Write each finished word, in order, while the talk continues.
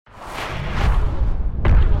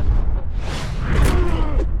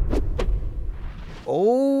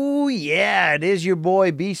Oh, yeah, it is your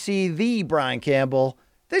boy, BC, the Brian Campbell.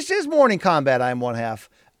 This is Morning Combat. I'm one half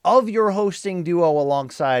of your hosting duo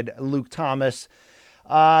alongside Luke Thomas.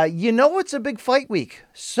 It's a big fight week.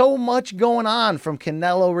 So much going on, from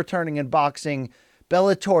Canelo returning in boxing,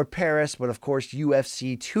 Bellator Paris, but of course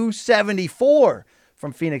UFC 274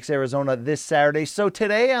 from Phoenix, Arizona this Saturday. So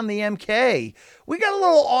today on the MK, we got a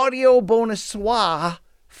little audio bonus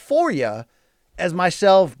for you as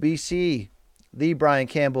myself, BC, the Brian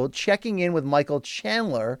Campbell, checking in with Michael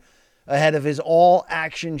Chandler ahead of his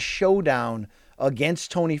all-action showdown against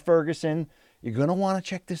Tony Ferguson. You're going to want to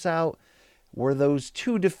check this out. Were those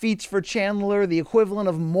two defeats for Chandler the equivalent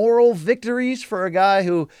of moral victories for a guy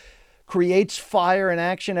who creates fire and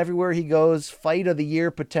action everywhere he goes, fight of the year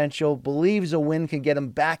potential, believes a win can get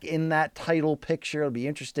him back in that title picture? It'll be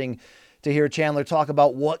interesting to hear Chandler talk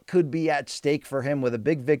about what could be at stake for him with a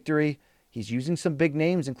big victory. He's using some big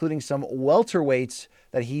names, including some welterweights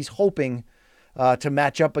that he's hoping to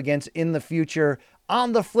match up against in the future.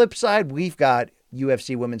 On the flip side, we've got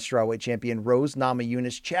UFC Women's Strawweight Champion Rose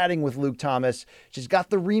Namajunas chatting with Luke Thomas. She's got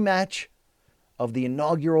the rematch of the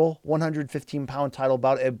inaugural 115-pound title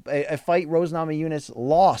bout, a fight Rose Namajunas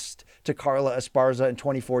lost to Carla Esparza in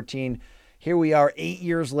 2014. Here we are 8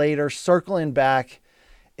 years later, circling back.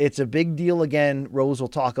 It's a big deal again. Rose will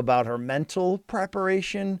talk about her mental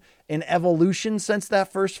preparation and evolution since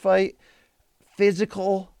that first fight,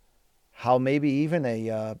 physical, how maybe even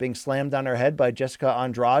being slammed on her head by Jessica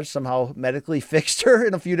Andrade somehow medically fixed her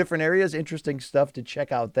in a few different areas. Interesting stuff to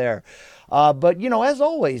check out there. But as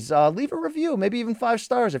always, leave a review, maybe even 5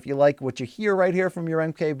 stars if you like what you hear right here from your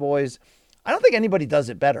MK boys. I don't think anybody does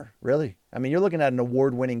it better, really. I mean, you're looking at an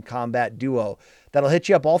award-winning combat duo that'll hit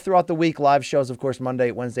you up all throughout the week. Live shows, of course, Monday,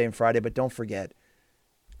 Wednesday, and Friday. But don't forget,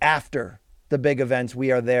 after the big events,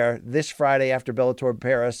 we are there this Friday after Bellator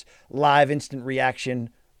Paris. Live instant reaction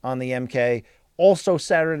on the MK. Also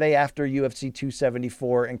Saturday after UFC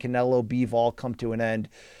 274 and Canelo Bivol come to an end.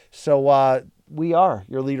 So we are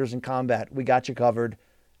your leaders in combat. We got you covered.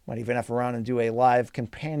 Might even F around and do a live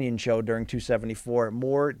companion show during 274.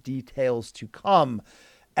 More details to come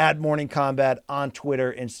at Morning Combat on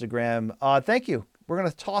Twitter, Instagram. Thank you. We're going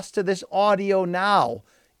to toss to this audio now.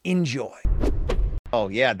 Enjoy. Oh,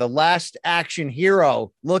 yeah. The last action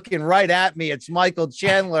hero looking right at me. It's Michael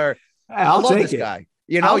Chandler. I'll I love take this it. guy.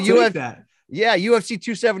 I'll take that. Yeah, UFC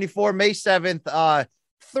 274, May 7th.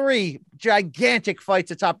 3 gigantic fights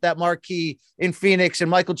atop that marquee in Phoenix. And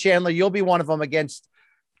Michael Chandler, you'll be one of them against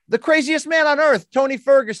the craziest man on earth, Tony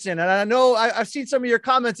Ferguson. And I know I've seen some of your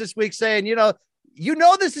comments this week saying,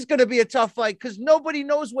 this is going to be a tough fight because nobody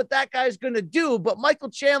knows what that guy's going to do. But Michael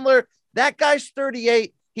Chandler, that guy's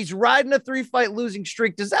 38. He's riding a 3-fight losing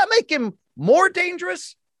streak. Does that make him more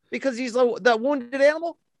dangerous because he's that wounded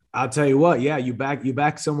animal? I'll tell you what. Yeah, you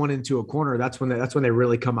back someone into a corner. That's when they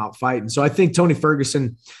really come out fighting. So I think Tony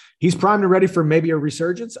Ferguson, he's primed and ready for maybe a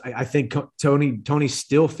resurgence. I think Tony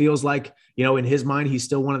still feels like, in his mind, he's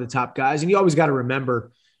still one of the top guys. And you always got to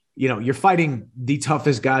remember, you're fighting the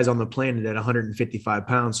toughest guys on the planet at 155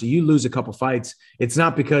 pounds. So you lose a couple fights. It's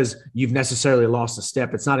not because you've necessarily lost a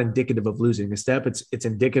step. It's not indicative of losing a step. It's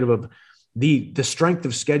indicative of the strength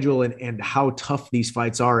of schedule and how tough these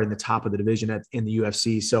fights are in the top of the division in the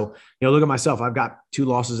UFC. So, look at myself. I've got 2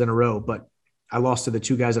 losses in a row, but I lost to the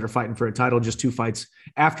 2 guys that are fighting for a title just 2 fights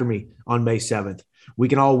after me on May 7th. We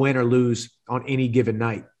can all win or lose on any given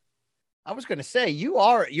night. I was going to say,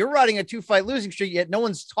 you're riding a 2-fight losing streak, yet no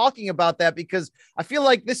one's talking about that because I feel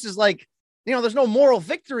like this is like, there's no moral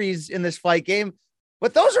victories in this fight game,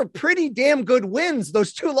 but those are pretty damn good wins.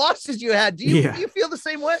 Those 2 losses you had. Do you feel the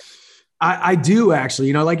same way? I do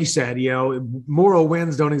actually, like you said, moral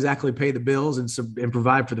wins don't exactly pay the bills and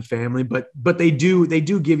provide for the family, but they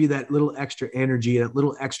do give you that little extra energy, that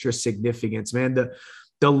little extra significance, man.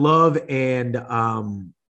 The love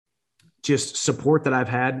and just support that I've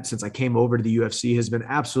had since I came over to the UFC has been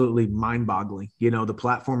absolutely mind-boggling. The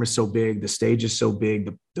platform is so big, the stage is so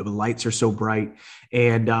big, the lights are so bright,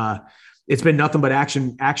 and it's been nothing but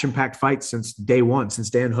action-packed fights since day one,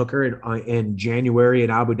 since Dan Hooker in January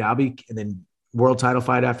in Abu Dhabi, and then world title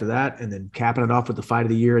fight after that, and then capping it off with the fight of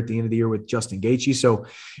the year at the end of the year with Justin Gaethje. So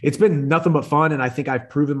it's been nothing but fun, and I think I've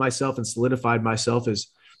proven myself and solidified myself as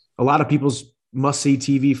a lot of people's must-see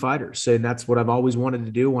TV fighters, and that's what I've always wanted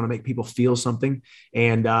to do. I want to make people feel something,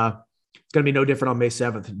 and it's going to be no different on May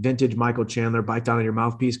 7th. Vintage Michael Chandler, bite down on your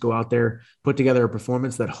mouthpiece, go out there, put together a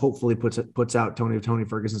performance that hopefully puts out Tony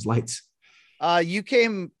Ferguson's lights. You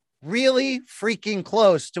came really freaking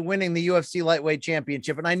close to winning the UFC lightweight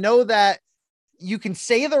championship. And I know that you can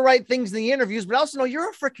say the right things in the interviews, but I also know you're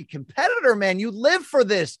a freaking competitor, man. You live for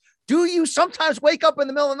this. Do you sometimes wake up in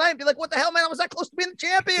the middle of the night and be like, what the hell, man? I was that close to being the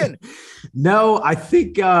champion? No, I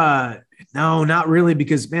think, no, not really,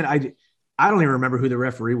 because man, I don't even remember who the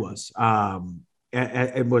referee was.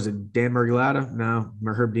 Was it Dan Murgulata? No,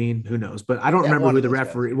 Herb Dean, who knows? But I don't remember who the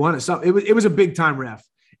referee was. It was a big time ref.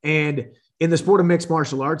 And in the sport of mixed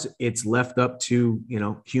martial arts, it's left up to,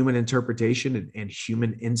 human interpretation and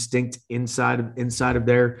human instinct inside of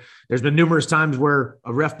there. There's been numerous times where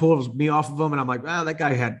a ref pulls me off of him and I'm like, that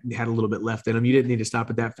guy had a little bit left in him. You didn't need to stop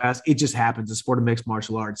it that fast. It just happens. The sport of mixed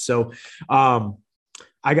martial arts. So,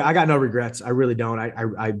 I got no regrets. I really don't.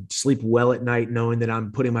 I sleep well at night knowing that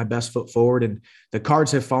I'm putting my best foot forward, and the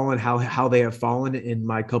cards have fallen how they have fallen in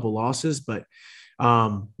my couple losses. But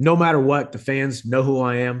no matter what, the fans know who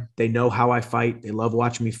I am. They know how I fight. They love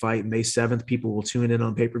watching me fight. May 7th, people will tune in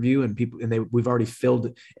on pay-per-view, and we've already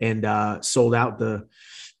filled and sold out the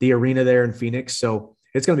arena there in Phoenix. So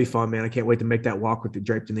it's going to be fun, man. I can't wait to make that walk with the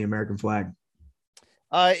draped in the American flag.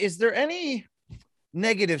 Is there any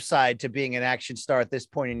negative side to being an action star at this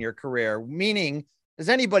point in your career? Meaning, does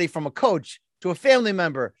anybody from a coach to a family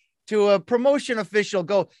member to a promotion official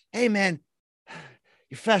go, hey man,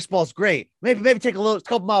 your fastball's great. Maybe take a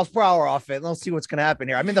couple miles per hour off it and let's see what's going to happen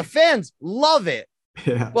here. I mean, the fans love it,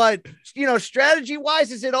 but strategy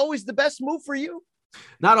wise, is it always the best move for you?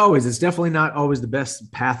 Not always. It's definitely not always the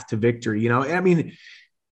best path to victory. I mean,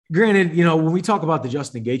 granted, when we talk about the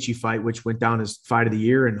Justin Gaethje fight, which went down as fight of the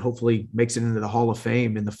year and hopefully makes it into the Hall of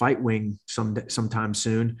Fame in the fight wing sometime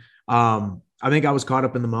soon. I think I was caught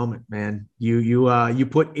up in the moment, man. You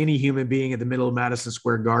put any human being at the middle of Madison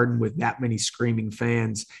Square Garden with that many screaming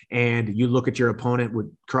fans, and you look at your opponent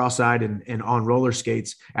with cross-eyed and on roller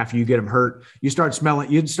skates after you get him hurt. You start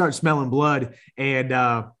smelling blood,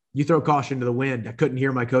 and you throw caution to the wind. I couldn't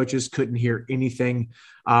hear my coaches, couldn't hear anything.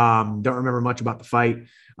 Don't remember much about the fight.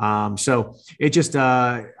 So it just,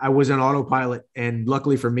 I was on autopilot, and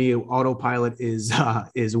luckily for me, autopilot is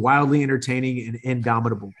wildly entertaining and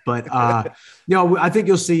indomitable. But, I think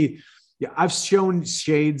you'll see, I've shown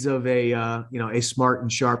shades of a smart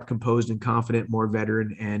and sharp, composed and confident, more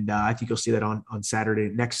veteran. And, I think you'll see that on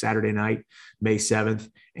next Saturday night, May 7th.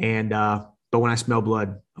 And, but when I smell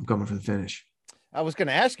blood, I'm coming for the finish. I was going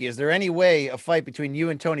to ask you, is there any way a fight between you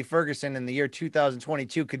and Tony Ferguson in the year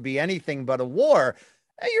 2022 could be anything but a war?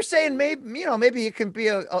 You're saying maybe it can be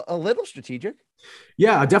a little strategic.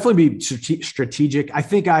 Yeah, definitely be strategic. I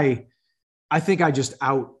think I outclass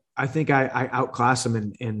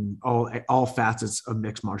him in all facets of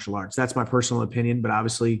mixed martial arts. That's my personal opinion, but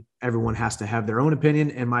obviously everyone has to have their own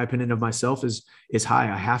opinion. And my opinion of myself is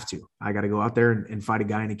high. I got to go out there and fight a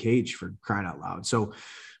guy in a cage, for crying out loud. So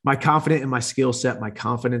my confidence in my skill set, my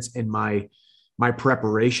confidence in my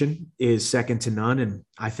preparation is second to none. And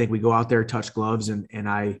I think we go out there, touch gloves, and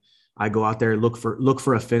I go out there, look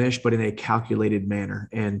for a finish, but in a calculated manner.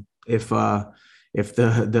 And if the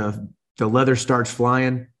leather starts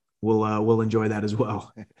flying, we'll enjoy that as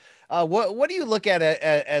well. What do you look at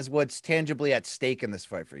as what's tangibly at stake in this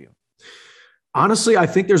fight for you? Honestly, I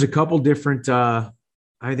think there's a couple different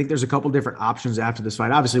options after this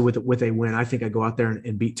fight. Obviously, with a win, I think I go out there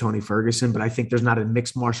and beat Tony Ferguson. But I think there's not a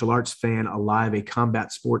mixed martial arts fan alive, a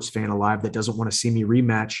combat sports fan alive, that doesn't want to see me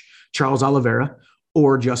rematch Charles Oliveira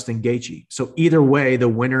or Justin Gaethje. So either way, the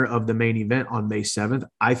winner of the main event on May 7th,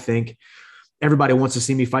 I think everybody wants to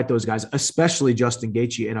see me fight those guys, especially Justin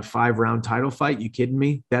Gaethje in a 5-round title fight. You kidding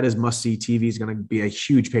me? That is must-see TV. Is going to be a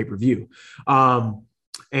huge pay-per-view.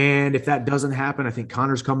 And if that doesn't happen, I think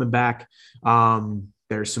Conor's coming back.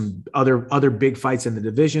 There's some other big fights in the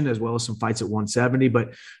division, as well as some fights at 170.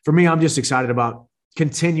 But for me, I'm just excited about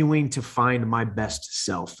continuing to find my best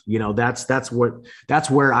self.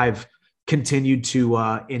 That's where I've continued to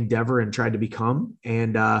endeavor and tried to become.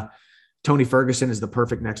 And Tony Ferguson is the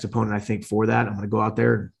perfect next opponent, I think, for that. I'm going to go out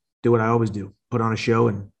there and do what I always do, put on a show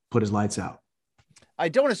and put his lights out. I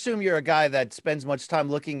don't assume you're a guy that spends much time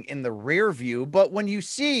looking in the rear view, but when you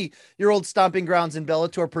see your old stomping grounds in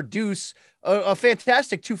Bellator produce a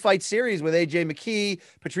fantastic 2-fight series with AJ McKee,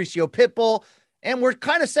 Patricio Pitbull, and we're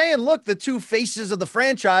kind of saying, look, the two faces of the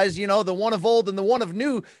franchise, the one of old and the one of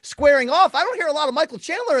new, squaring off. I don't hear a lot of Michael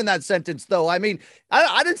Chandler in that sentence, though. I mean,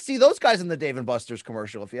 I didn't see those guys in the Dave & Buster's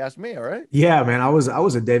commercial, if you ask me. All right. Yeah, man. I was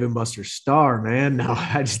a Dave & Buster's star, man. No,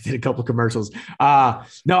 I just did a couple commercials.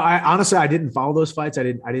 No, I honestly, I didn't follow those fights. I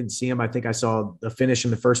didn't see them. I think I saw the finish in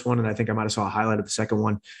the first one, and I think I might've saw a highlight of the second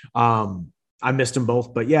one. I missed them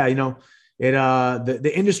both, but yeah,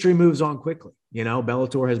 the industry moves on quickly.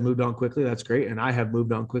 Bellator has moved on quickly. That's great. And I have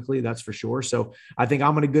moved on quickly. That's for sure. So I think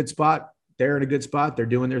I'm in a good spot. They're in a good spot. They're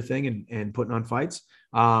doing their thing and putting on fights.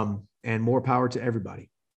 And more power to everybody.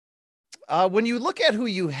 When you look at who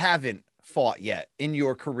you haven't fought yet in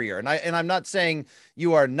your career, and I'm not saying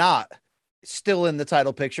you are not still in the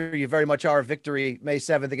title picture. You very much are. Victory May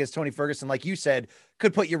 7th against Tony Ferguson, like you said,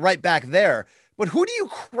 could put you right back there. But who do you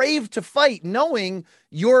crave to fight, knowing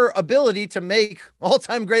your ability to make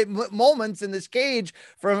all-time great moments in this cage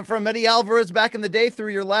from Eddie Alvarez back in the day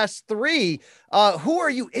through your last three? Who are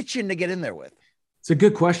you itching to get in there with? It's a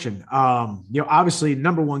good question. Obviously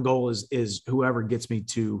number one goal is whoever gets me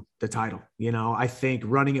to the title. I think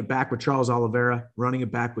running it back with Charles Oliveira, running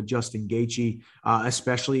it back with Justin Gaethje,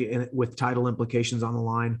 especially with title implications on the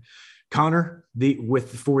line. Connor,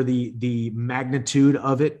 for the magnitude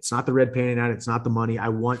of it, it's not the red painting on it, it's not the money. I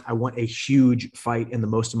want a huge fight and the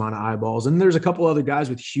most amount of eyeballs. And there's a couple other guys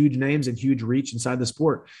with huge names and huge reach inside the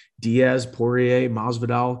sport: Diaz, Poirier,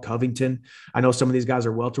 Masvidal, Covington. I know some of these guys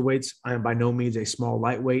are welterweights. I am by no means a small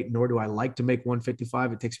lightweight, nor do I like to make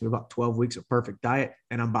 155. It takes me about 12 weeks of perfect diet,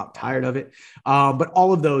 and I'm about tired of it. But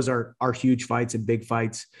all of those are huge fights and big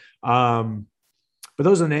fights. But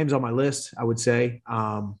those are the names on my list, I would say.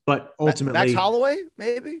 But ultimately, Max Holloway,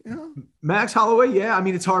 maybe. Max Holloway, yeah. I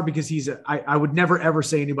mean, it's hard because I would never ever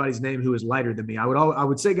say anybody's name who is lighter than me. I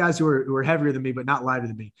would say guys who are heavier than me, but not lighter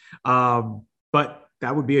than me. But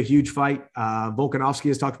that would be a huge fight. Volkanovski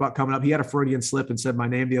has talked about coming up. He had a Freudian slip and said my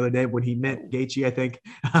name the other day when he meant Gaethje, I think.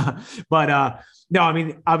 But no, I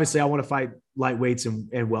mean, obviously I want to fight lightweights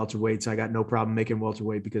and welterweights. I got no problem making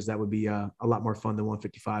welterweight because that would be a lot more fun than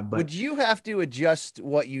 155. But would you have to adjust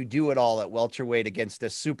what you do at all at welterweight against a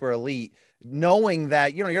super elite, knowing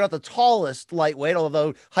that, you're not the tallest lightweight,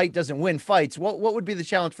 although height doesn't win fights? What would be the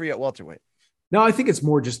challenge for you at welterweight? No, I think it's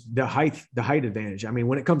more just the height advantage. I mean,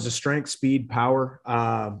 when it comes to strength, speed, power,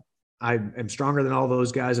 I am stronger than all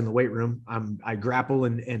those guys in the weight room. I grapple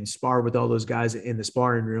and spar with all those guys in the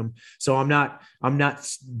sparring room. So I'm not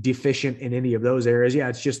deficient in any of those areas. Yeah,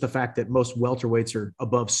 it's just the fact that most welterweights are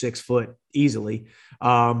above 6 foot easily.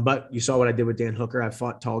 But you saw what I did with Dan Hooker. I've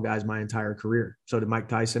fought tall guys my entire career. So did Mike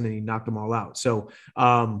Tyson, and he knocked them all out. So,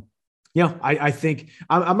 I think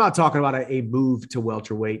I'm not talking about a move to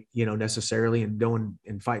welterweight, necessarily, and going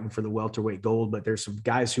and fighting for the welterweight gold. But there's some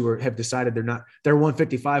guys who have decided they're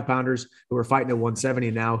 155 pounders who are fighting at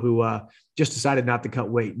 170 now, who just decided not to cut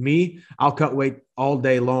weight. Me, I'll cut weight all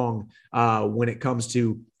day long when it comes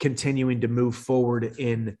to continuing to move forward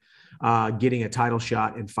in getting a title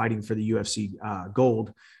shot and fighting for the UFC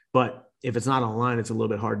gold. But if it's not on the line, it's a little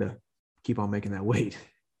bit hard to keep on making that weight.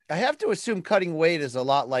 I have to assume cutting weight is a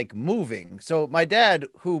lot like moving. So my dad,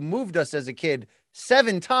 who moved us as a kid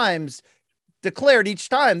 7 times, declared each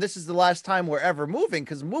time, this is the last time we're ever moving,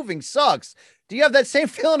 because moving sucks. Do you have that same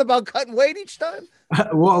feeling about cutting weight each time?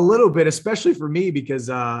 Well, a little bit, especially for me, because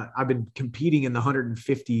I've been competing in the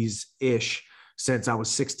 150s-ish since I was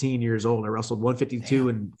 16 years old. I wrestled 152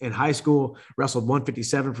 in high school, wrestled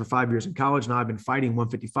 157 for 5 years in college. Now I've been fighting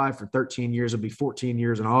 155 for 13 years. It'll be 14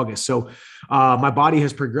 years in August. So my body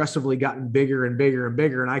has progressively gotten bigger and bigger and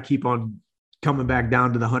bigger. And I keep on coming back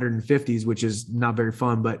down to the 150s, which is not very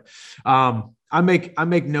fun, but I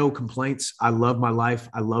make no complaints. I love my life.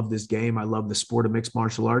 I love this game. I love the sport of mixed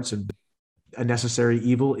martial arts, and a necessary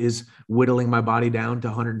evil is whittling my body down to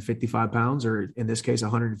 155 pounds, or in this case,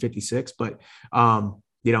 156. But,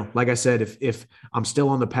 like I said, if I'm still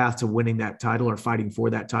on the path to winning that title or fighting for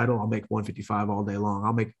that title, I'll make 155 all day long.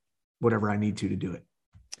 I'll make whatever I need to do it.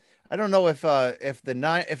 I don't know if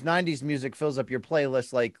 90s music fills up your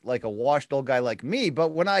playlist like a washed old guy like me,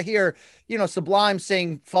 but when I hear, Sublime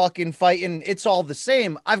saying fucking fighting, it's all the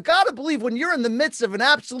same. I've got to believe when you're in the midst of an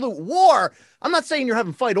absolute war, I'm not saying you're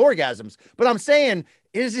having fight orgasms, but I'm saying,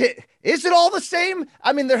 is it all the same?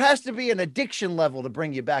 I mean, there has to be an addiction level to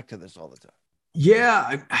bring you back to this all the time.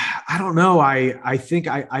 Yeah, I don't know. I think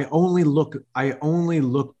I only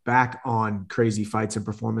look back on crazy fights and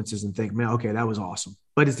performances and think, man, okay, that was awesome.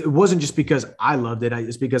 But it wasn't just because I loved it.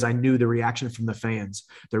 It's because I knew the reaction from the fans,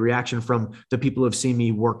 the reaction from the people who have seen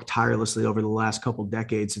me work tirelessly over the last couple of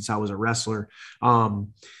decades since I was a wrestler. And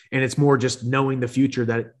it's more just knowing the future,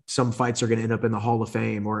 that some fights are going to end up in the Hall of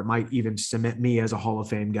Fame, or it might even cement me as a Hall of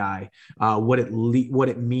Fame guy. What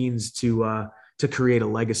it means to create a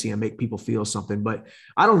legacy and make people feel something. But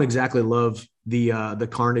I don't exactly love the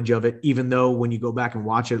carnage of it, even though when you go back and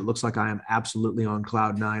watch it, it looks like I am absolutely on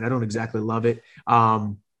cloud 9. I don't exactly love it.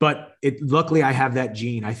 But luckily I have that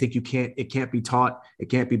gene. I think it can't be taught. It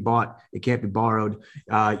can't be bought. It can't be borrowed.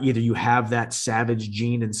 Either you have that savage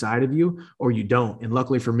gene inside of you or you don't. And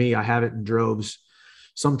luckily for me, I have it in droves,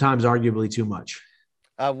 sometimes arguably too much.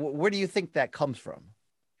 Where do you think that comes from?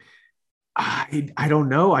 I don't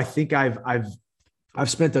know. I think I've I've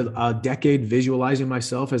spent a decade visualizing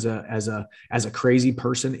myself as a crazy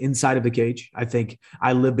person inside of the cage. I think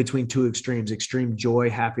I live between two extremes: extreme joy,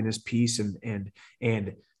 happiness, peace, and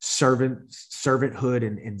servanthood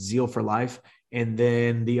and zeal for life. And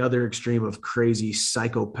then the other extreme of crazy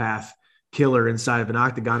psychopath killer inside of an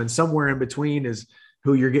octagon. And somewhere in between is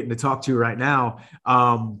who you're getting to talk to right now.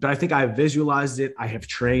 But I think I have visualized it. I have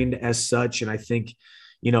trained as such. And I think,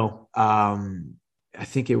 I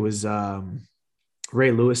think it was,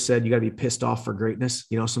 Ray Lewis said, you got to be pissed off for greatness.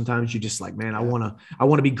 Sometimes you just like, man, I want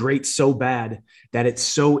to be great so bad that it's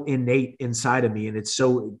so innate inside of me. And it's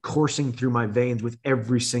so coursing through my veins with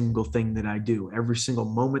every single thing that I do, every single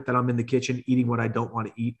moment that I'm in the kitchen, eating what I don't want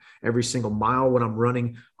to eat, every single mile when I'm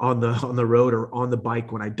running on the road or on the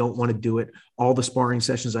bike, when I don't want to do it, all the sparring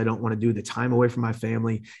sessions I don't want to do, the time away from my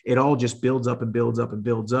family, it all just builds up and builds up and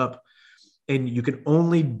builds up. And you can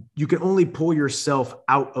only pull yourself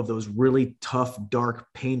out of those really tough, dark,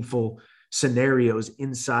 painful scenarios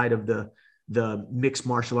inside of the mixed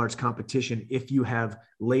martial arts competition if you have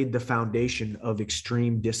laid the foundation of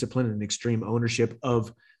extreme discipline and extreme ownership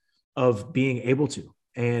of being able to.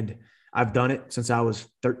 And I've done it since I was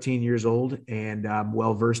 13 years old, and I'm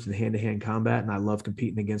well versed in hand-to-hand combat, and I love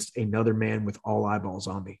competing against another man with all eyeballs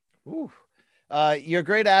on me. Ooh. You're a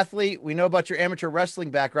great athlete. We know about your amateur wrestling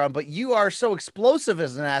background, but you are so explosive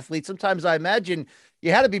as an athlete. Sometimes I imagine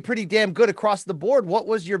you had to be pretty damn good across the board. What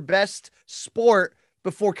was your best sport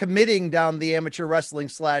before committing down the amateur wrestling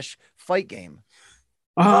 / fight game?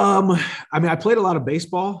 I played a lot of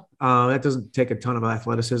baseball. That doesn't take a ton of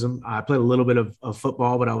athleticism. I played a little bit of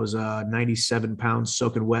football, but I was 97 pounds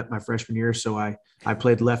soaking wet my freshman year. So I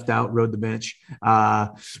played left out, rode the bench.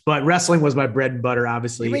 But wrestling was my bread and butter,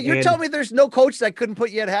 obviously. You're telling me there's no coach that couldn't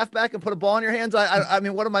put you at halfback and put a ball in your hands? I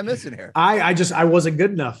mean, what am I missing here? I wasn't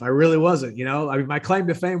good enough. I really wasn't, my claim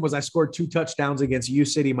to fame was I scored 2 touchdowns against U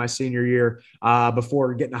City my senior year,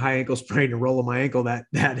 before getting a high ankle sprain and rolling my ankle that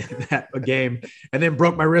game, and then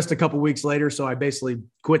broke my wrist a couple weeks later. So I basically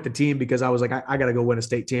quit the team because I was like, I got to go win a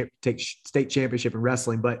state championship in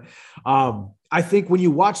wrestling. But I think when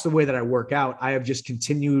you watch the way that I work out, I have just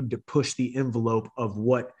continued to push the envelope of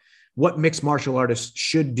what mixed martial artists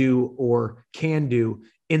should do or can do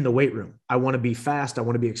in the weight room. I want to be fast. I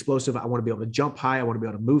want to be explosive. I want to be able to jump high. I want to be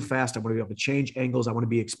able to move fast. I want to be able to change angles. I want to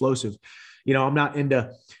be explosive. I'm not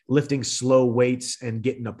into lifting slow weights and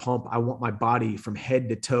getting a pump. I want my body from head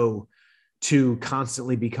to toe to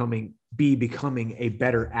constantly becoming a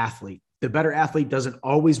better athlete. The better athlete doesn't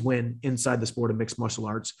always win inside the sport of mixed martial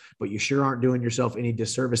arts, but you sure aren't doing yourself any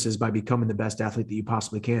disservices by becoming the best athlete that you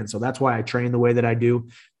possibly can. So that's why I train the way that I do.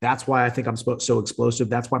 That's why I think I'm so explosive.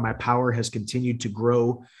 That's why my power has continued to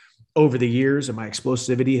grow over the years, and my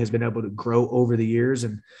explosivity has been able to grow over the years.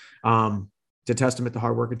 And it's a testament to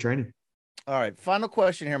hard work and training. All right. Final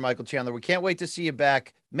question here, Michael Chandler. We can't wait to see you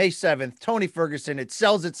back May 7th. Tony Ferguson. It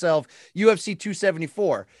sells itself. UFC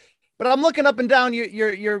 274. But I'm looking up and down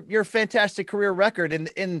your fantastic career record,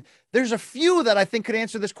 and there's a few that I think could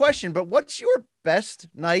answer this question. But what's your best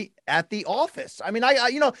night at the office? I mean,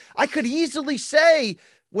 I could easily say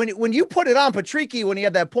when you put it on Patricky, when he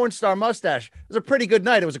had that porn star mustache, it was a pretty good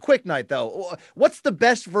night. It was a quick night, though. What's the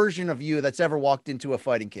best version of you that's ever walked into a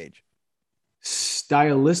fighting cage?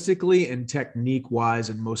 Stylistically and technique wise,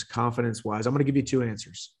 and most confidence wise, I'm going to give you 2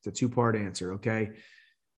 answers. It's a 2-part answer. Okay.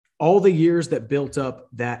 All the years that built up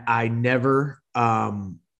that I never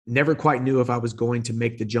quite knew if I was going to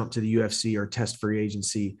make the jump to the UFC or test free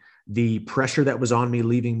agency, the pressure that was on me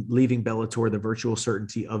leaving Bellator, the virtual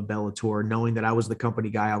certainty of Bellator, knowing that I was the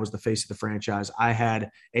company guy, I was the face of the franchise. I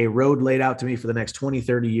had a road laid out to me for the next 20,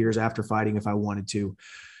 30 years after fighting if I wanted to.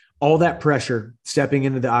 All that pressure, stepping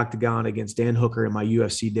into the octagon against Dan Hooker in my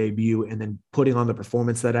UFC debut, and then putting on the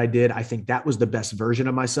performance that I did, I think that was the best version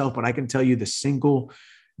of myself. But I can tell you the single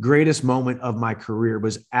greatest moment of my career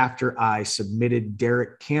was after I submitted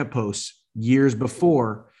Derek Campos years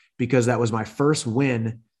before, because that was my first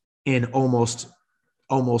win in almost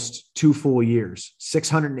 2 full years,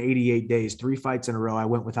 688 days, 3 fights in a row. I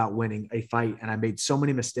went without winning a fight, and I made so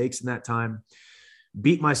many mistakes in that time,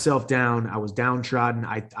 beat myself down. I was downtrodden.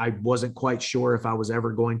 I wasn't quite sure if I was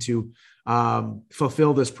ever going to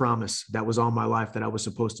fulfill this promise that was on my life, that I was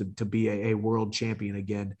supposed to be a world champion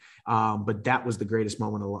again. But that was the greatest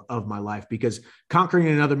moment of my life, because conquering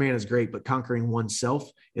another man is great, but conquering oneself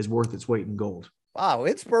is worth its weight in gold. Wow,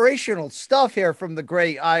 inspirational stuff here from the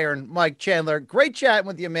great Iron Mike Chandler. Great chatting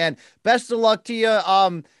with you, man. Best of luck to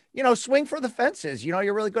you. Swing for the fences.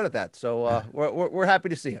 You're really good at that. So we're happy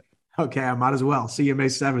to see it. Okay, I might as well. See you May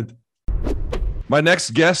 7th. My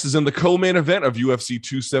next guest is in the co-main event of UFC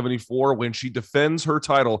 274 when she defends her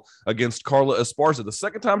title against Carla Esparza. The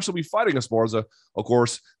second time she'll be fighting Esparza. Of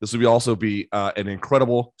course, this will also be an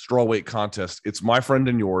incredible strawweight contest. It's my friend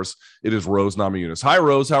and yours. It is Rose Namajunas. Hi,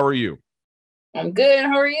 Rose. How are you? I'm good.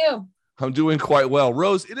 How are you? I'm doing quite well.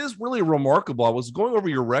 Rose, it is really remarkable. I was going over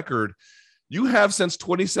your record. You have since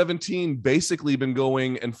 2017 basically been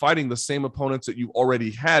going and fighting the same opponents that you've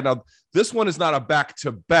already had. Now, this one is not a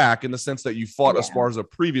back-to-back in the sense that you fought Esparza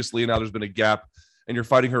previously, and now there's been a gap, and you're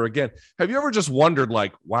fighting her again. Have you ever just wondered,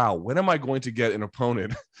 like, wow, when am I going to get an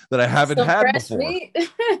opponent that I haven't had before? Meat.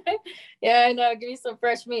 Yeah, I know. Give me some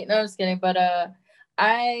fresh meat. No, I'm just kidding. But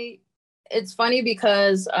it's funny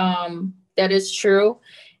because that is true.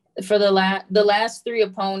 For the last three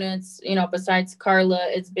opponents, besides Carla,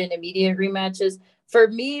 it's been immediate rematches. For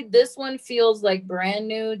me, this one feels like brand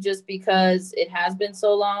new just because it has been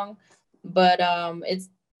so long. But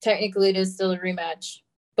it is still a rematch.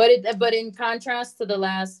 But in contrast to the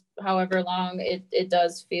last however long, it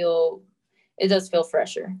does feel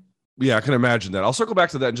fresher. Yeah, I can imagine that. I'll circle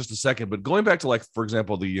back to that in just a second. But going back to, like, for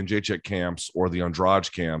example, the Jacek camps or the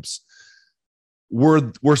Andrade camps,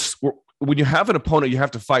 when you have an opponent you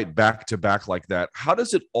have to fight back to back like that, how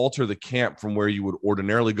does it alter the camp from where you would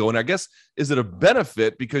ordinarily go? And I guess, is it a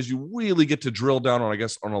benefit because you really get to drill down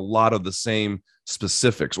on a lot of the same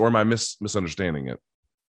specifics, or am I misunderstanding it?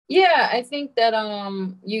 Yeah, I think that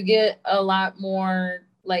you get a lot more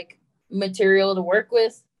like material to work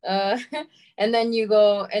with. And then you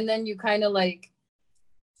kind of like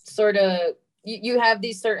sort of you have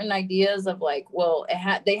these certain ideas of like, well,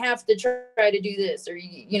 they have to try to do this, or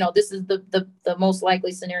this is the most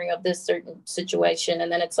likely scenario of this certain situation,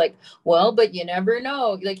 and then it's like, well, but you never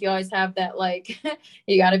know. Like, you always have that, like,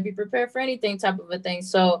 you got to be prepared for anything type of a thing.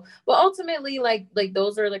 So, but ultimately, like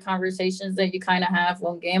those are the conversations that you kind of have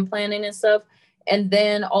when game planning and stuff. And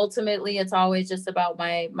then ultimately, it's always just about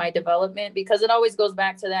my development, because it always goes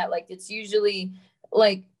back to that. Like, it's usually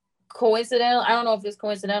like coincidental. I don't know if it's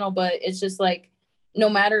coincidental, but it's just like, no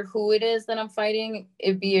matter who it is that I'm fighting,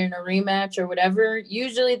 it be in a rematch or whatever,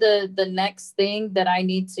 usually the next thing that I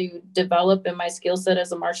need to develop in my skill set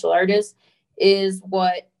as a martial artist is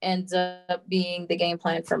what ends up being the game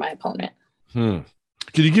plan for my opponent. Can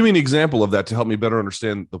you give me an example of that to help me better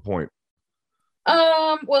understand the point?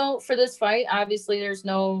 Well, for this fight, obviously there's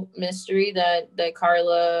no mystery that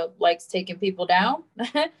Carla likes taking people down.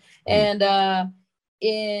 And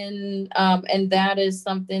and that is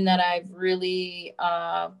something that I've really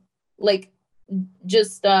I'm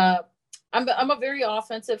a very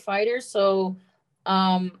offensive fighter, so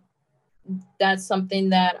that's something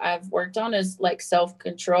that I've worked on, is like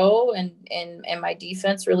self-control and my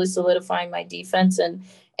defense, really solidifying my defense, and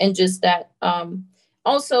just that.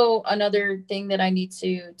 Also, another thing that I need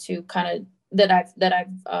to kind of that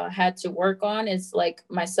I've had to work on is like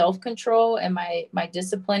my self-control and my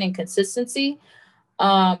discipline and consistency.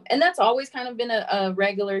 And that's always kind of been a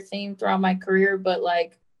regular theme throughout my career, but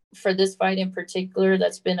like for this fight in particular,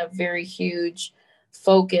 that's been a very huge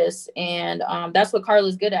focus. And that's what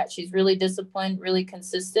Carla's good at. She's really disciplined, really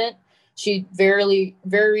consistent. She very,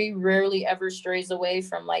 very rarely ever strays away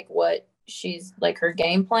from like what she's like her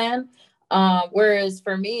game plan. Whereas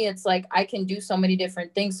for me, it's like I can do so many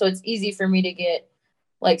different things. So it's easy for me to get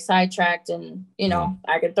like sidetracked, and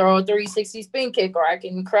I could throw a 360 spin kick, or I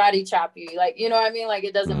can karate chop you, like, what I mean? Like,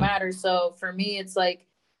 it doesn't matter. So for me, it's like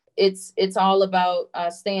it's all about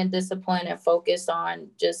staying disciplined and focused on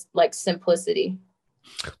just like simplicity.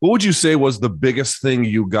 What would you say was the biggest thing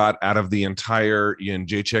you got out of the entire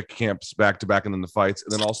Jacek camps back to back, and then the fights,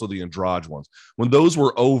 and then also the Andrade ones? When those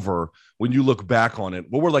were over, when you look back on it,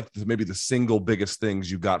 what were like maybe the single biggest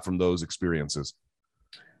things you got from those experiences?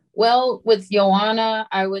 Well, with Joanna,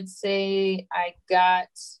 I would say I got,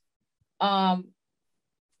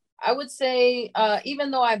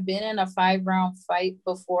 even though I've been in a 5-round fight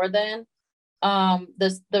before then,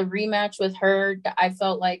 the rematch with her, I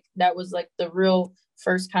felt like that was like the real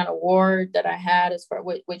first kind of war that I had, as far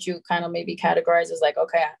which you kind of maybe categorize as like,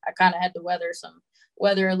 okay, I kind of had to weather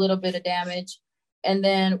a little bit of damage. And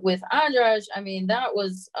then with Andrade, I mean, that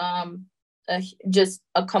was just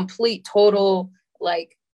a complete total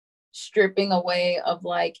like stripping away of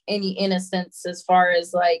like any innocence, as far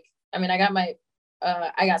as like, I mean, I got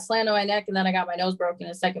slammed on my neck, and then I got my nose broken in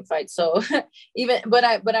the second fight. So but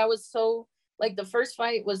I was so like, the first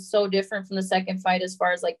fight was so different from the second fight, as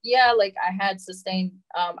far as like, yeah, like I had sustained,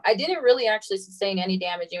 I didn't really actually sustain any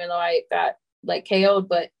damage, even though I got like KO'd,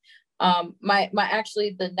 but my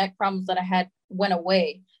actually the neck problems that I had went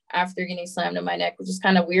away after getting slammed in my neck, which is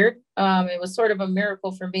kind of weird. It was sort of a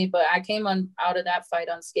miracle for me, but I came out of that fight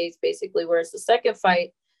unscathed, basically. Whereas the second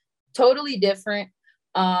fight, totally different.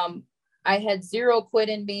 I had zero quit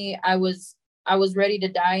in me. I was ready to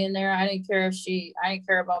die in there. I didn't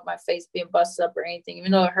care about my face being busted up or anything.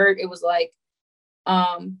 Even though it hurt, it was like,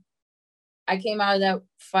 I came out of that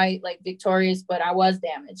fight like victorious, but I was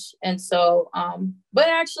damaged. And so, but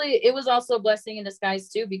actually it was also a blessing in disguise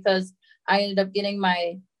too, because I ended up getting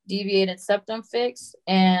my deviated septum fixed.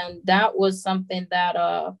 And that was something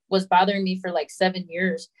that was bothering me for like 7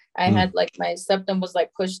 years. I had like my septum was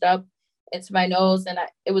like pushed up into my nose, and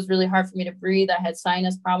it was really hard for me to breathe. I had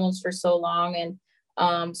sinus problems for so long.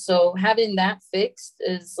 And so having that fixed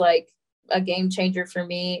is like a game changer for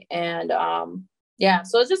me. And yeah,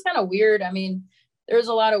 so it's just kind of weird. I mean, there was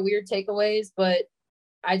a lot of weird takeaways, but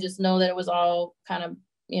I just know that it was all kind of,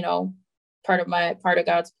 you know, part of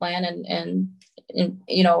God's plan and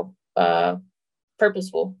you know,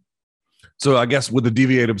 purposeful. So I guess with the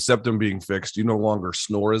deviated septum being fixed, you no longer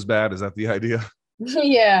snore as bad. Is that the idea?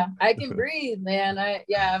 Yeah, I can breathe, man.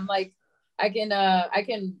 I'm like, I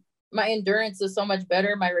can, my endurance is so much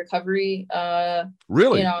better. My recovery,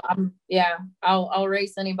 really, you know, I'll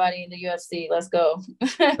race anybody in the UFC. Let's go.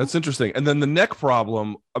 That's interesting. And then the neck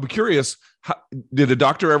problem, I'm curious, did a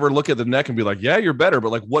doctor ever look at the neck and be like, yeah, you're better,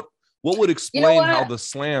 but like, what would explain how the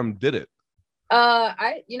slam did it?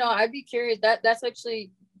 I'd be curious. That's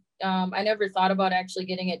actually, I never thought about actually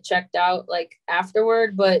getting it checked out like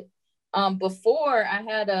afterward, but before I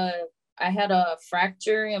had a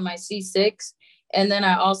fracture in my C6, and then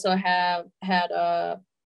I also had a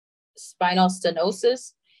spinal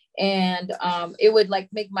stenosis, and it would like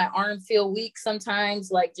make my arm feel weak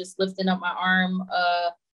sometimes, like just lifting up my arm.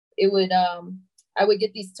 It would I would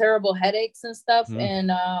get these terrible headaches and stuff,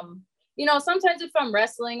 and you know, sometimes if I'm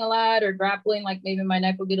wrestling a lot or grappling, like maybe my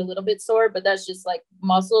neck will get a little bit sore, but that's just like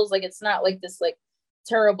muscles. Like it's not like this like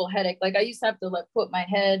terrible headache. Like I used to have to like put my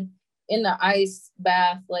head in the ice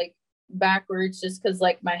bath like backwards just because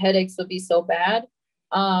like my headaches would be so bad.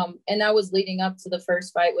 And that was leading up to the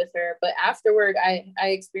first fight with her. But afterward, I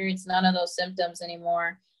experienced none of those symptoms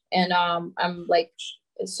anymore. And I'm like,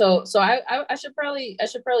 so I should probably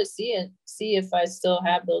see if I still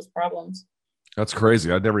have those problems. That's crazy.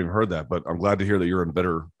 I'd never even heard that, but I'm glad to hear that you're in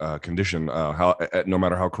better condition, no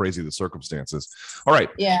matter how crazy the circumstances. All right.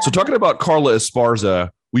 Yeah. So talking about Carla Esparza,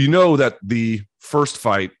 we know that the first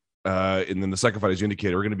fight and then the second fight, as you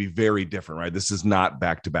indicated, are going to be very different, right? This is not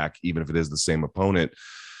back-to-back, even if it is the same opponent.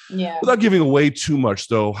 Yeah. Without giving away too much,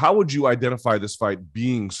 though, how would you identify this fight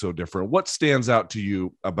being so different? What stands out to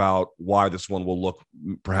you about why this one will look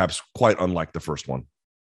perhaps quite unlike the first one?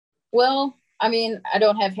 Well, I mean, I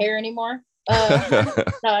don't have hair anymore. No,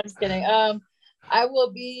 I'm just kidding. I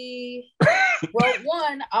will be, well,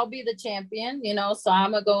 one, I'll be the champion, you know, so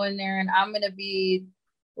I'm going to go in there and I'm going to be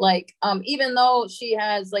like, even though she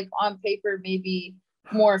has like on paper, maybe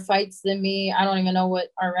more fights than me, I don't even know what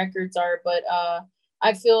our records are, but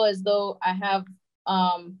I feel as though I have,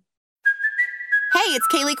 Hey, it's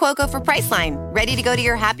Kaylee Cuoco for Priceline. Ready to go to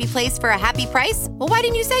your happy place for a happy price? Well, why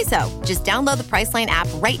didn't you say so? Just download the Priceline app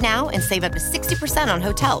right now and save up to 60% on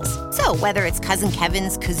hotels. So whether it's Cousin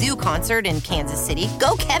Kevin's Kazoo Concert in Kansas City,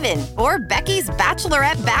 go Kevin, or Becky's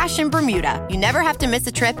Bachelorette Bash in Bermuda, you never have to miss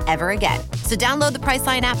a trip ever again. So download the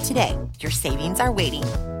Priceline app today. Your savings are waiting.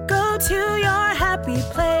 Go to your happy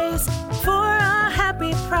place for a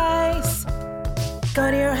happy price.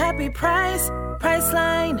 Go to your happy price,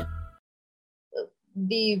 Priceline.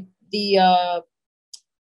 The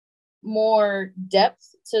more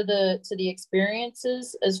depth to the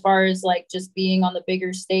experiences as far as like just being on the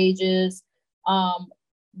bigger stages,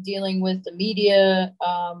 dealing with the media,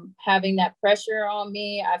 having that pressure on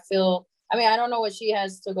me. I don't know what she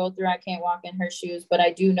has to go through. I can't walk in her shoes, but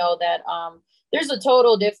I do know that there's a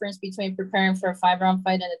total difference between preparing for a 5-round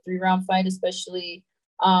fight and a 3-round fight, especially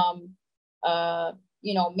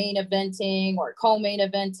you know, main eventing or co-main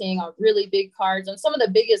eventing on really big cards, on some of the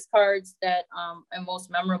biggest cards that and most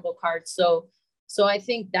memorable cards. So I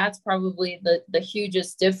think that's probably the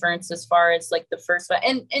hugest difference as far as like the first fight.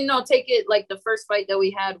 And no, take it like the first fight that we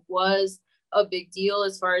had was a big deal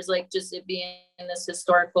as far as like just it being in this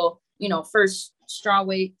historical, you know, first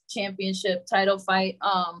strawweight championship title fight.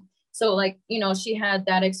 So like, you know, she had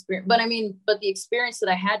that experience, but the experience that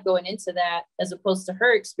I had going into that, as opposed to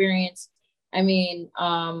her experience, I mean,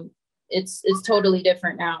 it's totally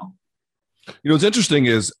different now. You know, what's interesting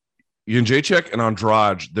is Jędrzejczyk and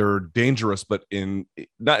Andrade, they're dangerous, but in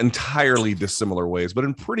not entirely dissimilar ways, but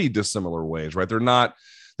in pretty dissimilar ways, right?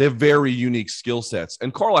 They have very unique skill sets.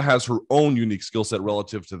 And Carla has her own unique skill set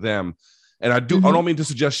relative to them. And I don't mean to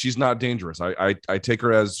suggest she's not dangerous. I take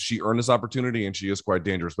her as she earned this opportunity and she is quite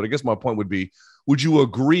dangerous. But I guess my point would be, would you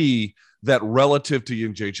agree that relative to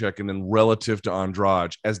Jędrzejczyk and then relative to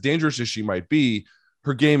Andrade, as dangerous as she might be,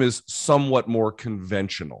 her game is somewhat more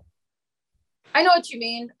conventional? I know what you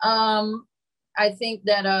mean. I think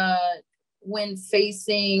that when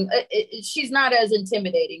facing, she's not as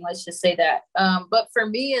intimidating. Let's just say that. But for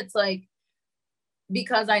me, it's like,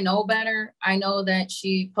 because I know better, I know that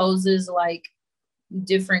she poses like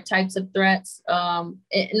different types of threats.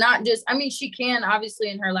 Not just, I mean, she can, obviously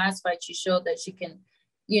in her last fight, she showed that she can,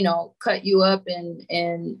 you know, cut you up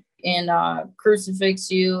and crucifix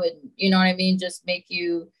you, and you know what I mean, just make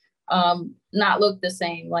you not look the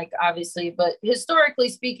same, like, obviously. But historically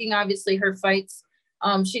speaking, obviously her fights,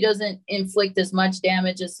 she doesn't inflict as much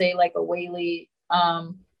damage as, say, like a Whaley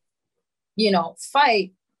you know,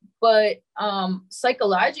 fight. But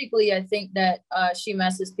psychologically, I think that she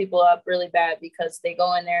messes people up really bad, because they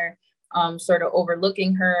go in there sort of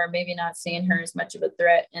overlooking her, maybe not seeing her as much of a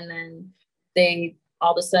threat, and then they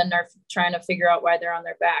all of a sudden are trying to figure out why they're on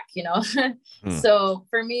their back, you know. So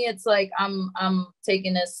for me, it's like I'm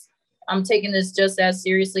taking this just as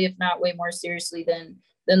seriously, if not way more seriously than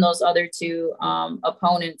those other two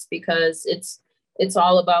opponents, because it's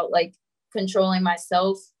all about like controlling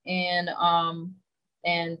myself, and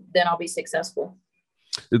then I'll be successful.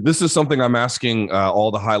 This is something I'm asking all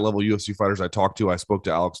the high-level UFC fighters I talked to. I spoke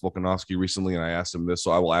to Alex Volkanovski recently, and I asked him this, so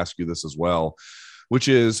I will ask you this as well, which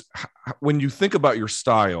is, when you think about your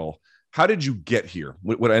style, how did you get here?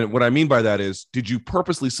 What I mean by that is, did you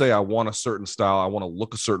purposely say, I want a certain style, I want to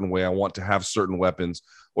look a certain way, I want to have certain weapons,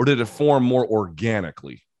 or did it form more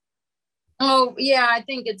organically? Oh, yeah, I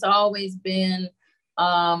think it's always been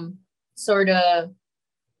sort of,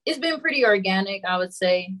 it's been pretty organic, I would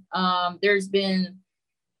say. I've just been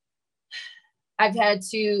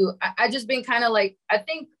kind of like, I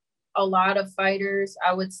think a lot of fighters,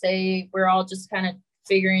 I would say, we're all just kind of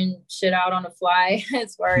figuring shit out on the fly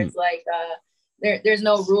as far as like, there's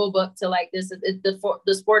no rule book to like this.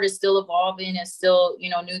 The sport is still evolving, and still, you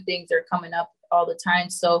know, new things are coming up all the time.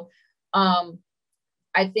 So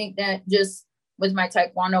I think that just with my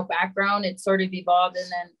Taekwondo background, it sort of evolved.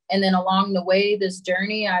 And then along the way, this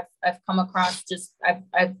journey, I've come across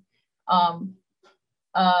I've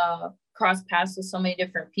crossed paths with so many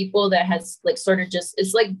different people that has like sort of just,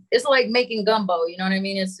 it's like making gumbo, you know what I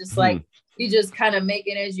mean? It's just like, you just kind of make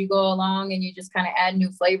it as you go along, and you just kind of add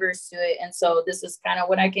new flavors to it. And so this is kind of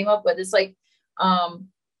what I came up with. It's like,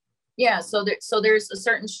 so there's a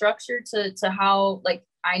certain structure to how, like,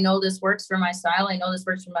 I know this works for my style. I know this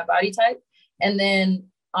works for my body type. And then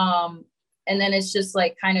it's just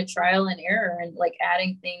like kind of trial and error, and like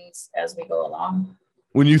adding things as we go along.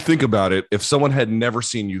 When you think about it, if someone had never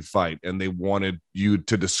seen you fight and they wanted you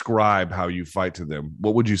to describe how you fight to them,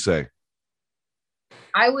 what would you say?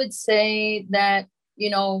 I would say that, you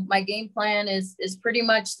know, my game plan is pretty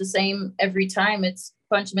much the same every time. It's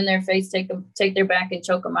punch them in their face, take their back, and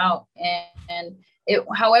choke them out. And it,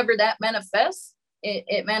 however that manifests,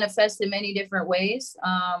 it manifests in many different ways.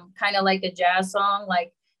 Kind of like a jazz song,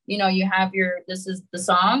 like, you know, you have this is the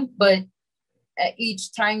song, but at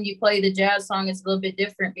each time you play the jazz song, it's a little bit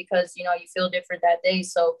different, because, you know, you feel different that day.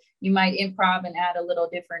 So you might improv and add a little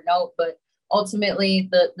different note, but ultimately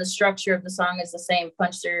the structure of the song is the same: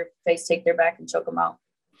 punch their face, take their back, and choke them out.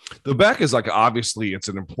 The back is like, obviously it's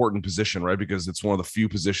an important position, right? Because it's one of the few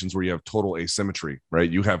positions where you have total asymmetry, right?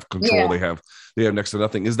 You have control. Yeah. They have next to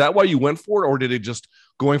nothing. Is that why you went for it? Or did it just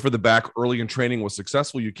going for the back early in training was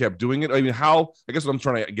successful? You kept doing it. I mean, I guess what I'm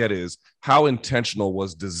trying to get is, how intentional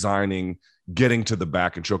was designing getting to the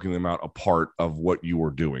back and choking them out a part of what you were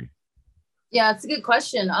doing? Yeah, it's a good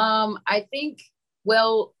question. I think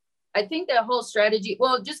that whole strategy,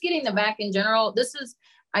 just getting the back in general,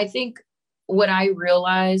 I think what I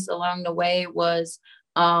realized along the way was,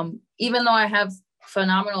 even though I have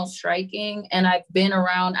phenomenal striking, and I've been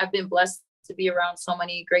blessed to be around so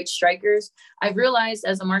many great strikers, I've realized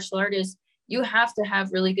as a martial artist, you have to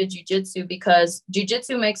have really good jiu-jitsu, because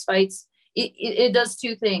jiu-jitsu makes fights. It does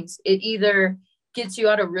two things. It either gets you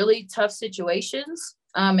out of really tough situations,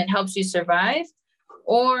 and helps you survive,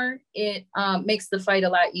 or it makes the fight a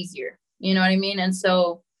lot easier. You know what I mean? And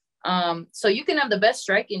so you can have the best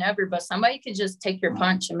striking ever, but somebody can just take your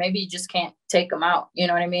punch, and maybe you just can't take them out. You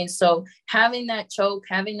know what I mean? So having that choke,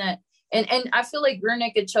 having that, and I feel like rear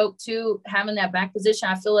naked choke too, having that back position,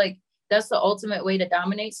 I feel like that's the ultimate way to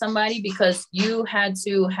dominate somebody, because you had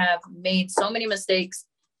to have made so many mistakes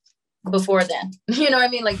before then. You know what I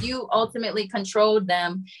mean? Like, you ultimately controlled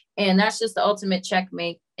them, and that's just the ultimate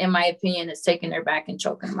checkmate. in my opinion, is taking their back and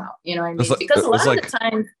choking them out. You know what I mean? Like, because a lot of the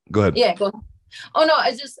time, go ahead. Yeah, go ahead. Oh no, I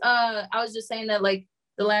was just saying that, like,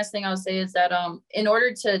 the last thing I'll say is that in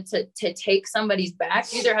order to take somebody's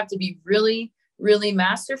back, you either have to be really, really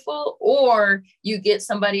masterful, or you get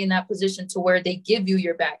somebody in that position to where they give you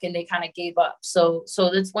your back and they kind of gave up. So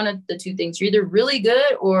that's one of the two things. You're either really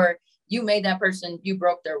good or you made that person, you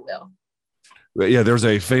broke their will. Yeah, there's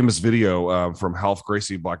a famous video from Half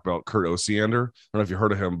Gracie black belt Kurt Osiander. I don't know if you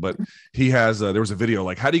heard of him, but he has there was a video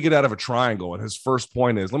like, how do you get out of a triangle? And his first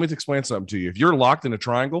point is, let me explain something to you. If you're locked in a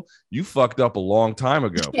triangle, you fucked up a long time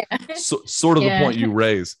ago. Yeah. So, sort of the point you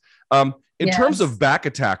raise. In terms of back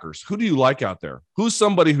attackers, who do you like out there? Who's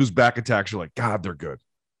somebody whose back attacks you're like, God, they're good?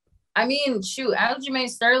 I mean, shoot, Aljamain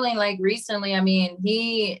Sterling, like recently, I mean,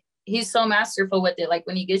 he's so masterful with it. Like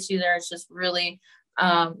when he gets you there, it's just really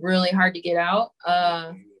hard to get out.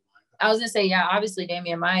 I was gonna say, yeah, obviously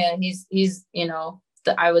Damian Maia, he's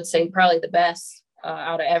I would say probably the best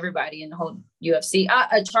out of everybody in the whole UFC.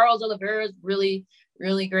 Charles Oliveira is really,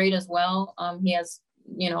 really great as well. He has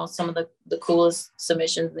some of the coolest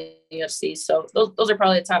submissions in the UFC. So those are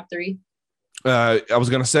probably the top three. I was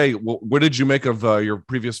going to say, what did you make of your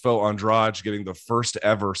previous foe, Andrade, getting the first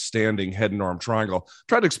ever standing head and arm triangle?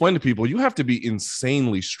 Try to explain to people, you have to be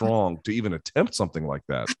insanely strong to even attempt something like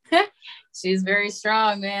that. She's very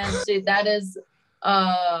strong, man. That is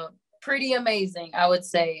pretty amazing, I would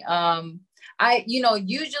say.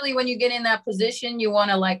 Usually when you get in that position, you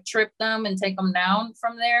want to like trip them and take them down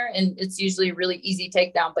from there. And it's usually a really easy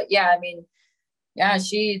takedown. But yeah, I mean, yeah,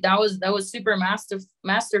 that was super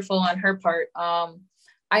masterful on her part.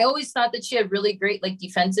 I always thought that she had really great like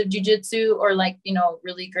defensive jiu-jitsu, or like,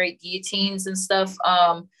 really great guillotines and stuff.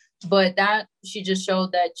 But that she just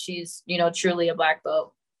showed that she's, truly a black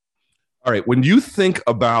belt. All right. When you think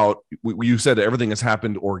about, you said everything has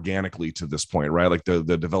happened organically to this point, right? Like the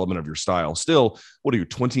development of your style. Still, what are you,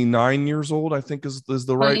 29 years old, I think is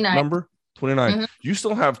the right 29. number? 29. Mm-hmm. You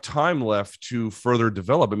still have time left to further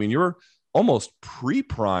develop. I mean, you're almost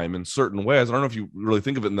pre-prime in certain ways. I don't know if you really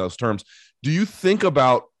think of it in those terms. Do you think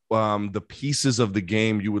about the pieces of the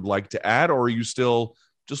game you would like to add, or are you still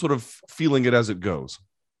just sort of feeling it as it goes?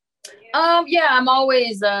 Yeah, I'm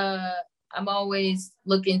always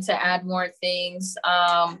looking to add more things.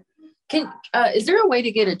 Is there a way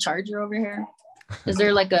to get a charger over here? Is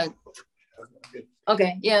there like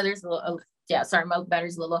okay. Yeah, there's a little, sorry, my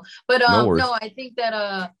battery's a little low, but no, I think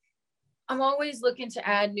that, I'm always looking to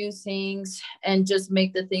add new things and just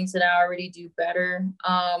make the things that I already do better.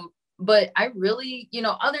 But I really,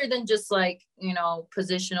 other than just like,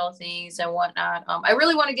 positional things and whatnot, I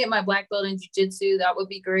really want to get my black belt in jiu-jitsu. That would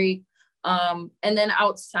be great. And then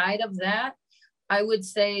outside of that, I would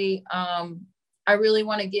say I really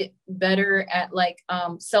want to get better at like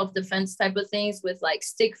self-defense type of things with like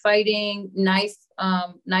stick fighting, knife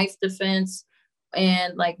defense,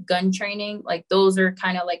 and like gun training. Like those are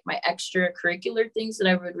kind of like my extracurricular things that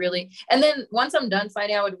I would really, and then once I'm done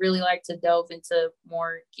fighting, I would really like to delve into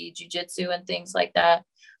more gi jiu-jitsu and things like that.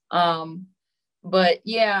 But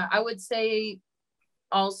yeah, I would say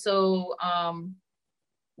also,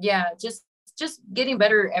 just getting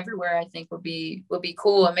better everywhere, I think would be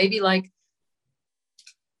cool. And maybe like,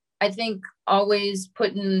 I think always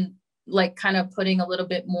putting a little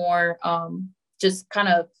bit more, just kind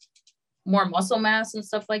of more muscle mass and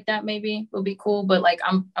stuff like that maybe would be cool. But like,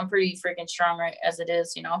 I'm pretty freaking strong right as it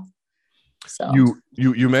is, So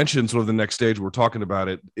you mentioned sort of the next stage. We're talking about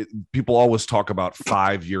it. People always talk about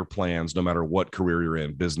 5-year plans, no matter what career you're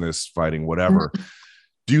in, business, fighting, whatever. Mm-hmm.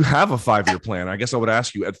 Do you have a 5-year plan? I guess I would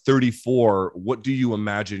ask you at 34, what do you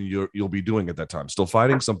imagine you'll be doing at that time? Still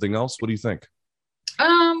fighting, something else? What do you think?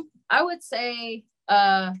 I would say,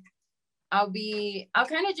 I'll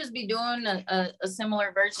kind of just be doing a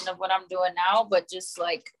similar version of what I'm doing now, but just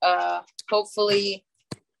like, hopefully,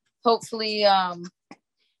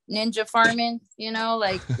 ninja farming,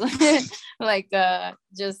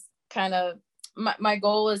 just kind of, my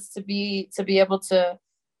goal is to be able to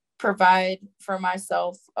provide for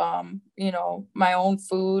myself, my own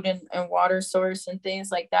food and water source and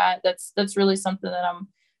things like that. That's really something that I'm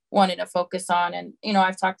wanting to focus on. And,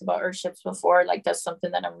 I've talked about earthships before. Like that's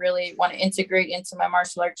something that I really want to integrate into my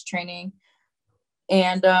martial arts training.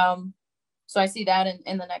 And so I see that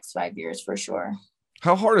in the next 5 years for sure.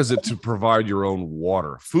 How hard is it to provide your own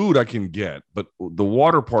water? Food I can get, but the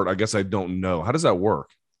water part, I guess I don't know. How does that work?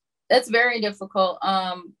 That's very difficult.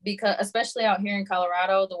 Because especially out here in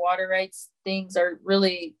Colorado, the water rights things are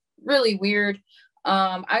really, really weird.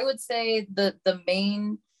 I would say the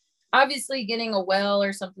main, obviously getting a well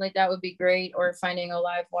or something like that would be great, or finding a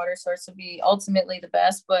live water source would be ultimately the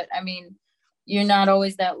best. But I mean, you're not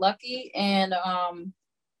always that lucky. And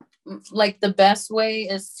like the best way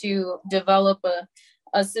is to develop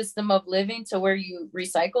a system of living to where you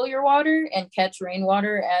recycle your water and catch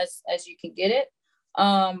rainwater as you can get it.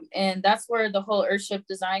 And that's where the whole Earthship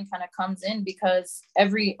design kind of comes in, because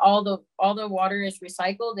all the water is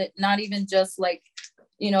recycled. It not even just like,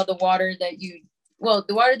 the water that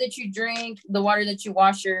you drink, the water that you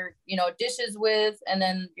wash your, dishes with, and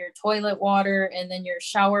then your toilet water, and then your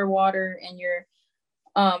shower water, and your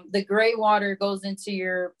the gray water goes into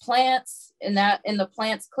your plants, and the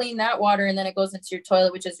plants clean that water, and then it goes into your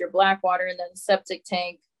toilet, which is your black water, and then the septic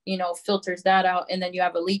tank, filters that out, and then you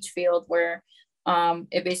have a leach field where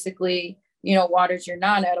it basically, waters your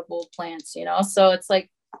non-edible plants, so it's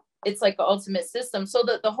like the ultimate system. So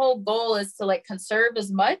the whole goal is to like conserve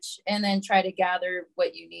as much and then try to gather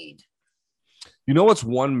what you need. What's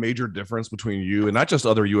one major difference between you and not just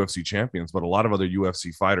other UFC champions, but a lot of other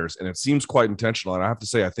UFC fighters, and it seems quite intentional, and I have to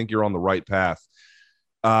say, I think you're on the right path.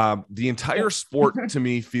 The entire sport to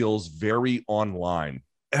me feels very online.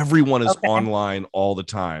 Everyone is online all the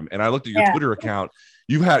time. And I looked at your Twitter account.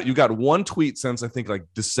 You got one tweet since I think like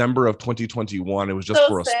December of 2021. It was just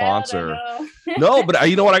for a sponsor. No, but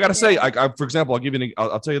you know what I got to say? For example,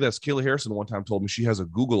 I'll tell you this. Kayla Harrison one time told me she has a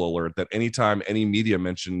Google alert that anytime any media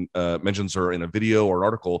mentions her in a video or an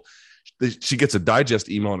article, she gets a digest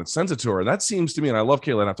email and it sends it to her. And that seems to me, and I love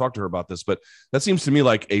Kayla and I've talked to her about this, but that seems to me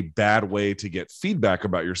like a bad way to get feedback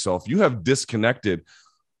about yourself. You have disconnected.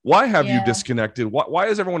 Why have you disconnected? Why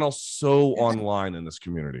is everyone else so online in this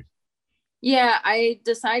community? Yeah, I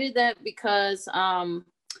decided that because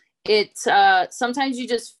sometimes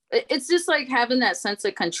it's just like having that sense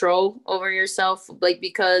of control over yourself, like,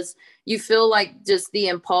 because you feel like just the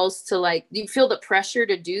impulse to like, you feel the pressure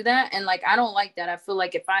to do that. And like, I don't like that. I feel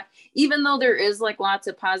like even though there is like lots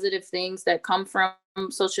of positive things that come from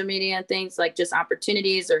social media and things like just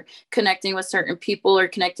opportunities or connecting with certain people or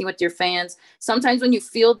connecting with your fans, sometimes when you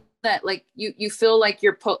feel that like you feel like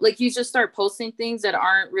you just start posting things that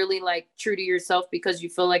aren't really like true to yourself because you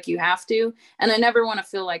feel like you have to. And I never want to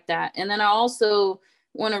feel like that. And then I also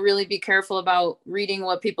want to really be careful about reading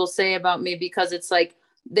what people say about me, because it's like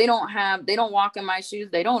they don't walk in my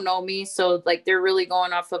shoes, they don't know me, so like they're really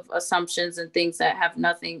going off of assumptions and things that have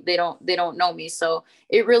nothing, they don't know me, so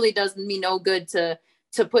it really does me no good to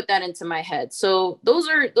put that into my head. So those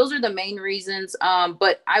are the main reasons.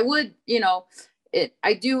 But I would,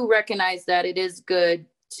 I do recognize that it is good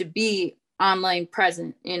to be online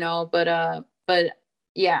present, but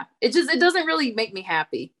yeah, it doesn't really make me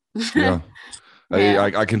happy. Yeah.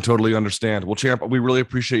 I can totally understand. Well, champ, we really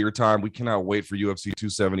appreciate your time. We cannot wait for UFC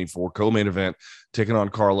 274 co-main event, taking on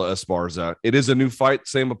Carla Esparza. It is a new fight,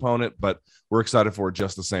 same opponent, but we're excited for it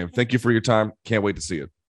just the same. Thank you for your time. Can't wait to see it.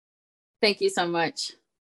 Thank you so much.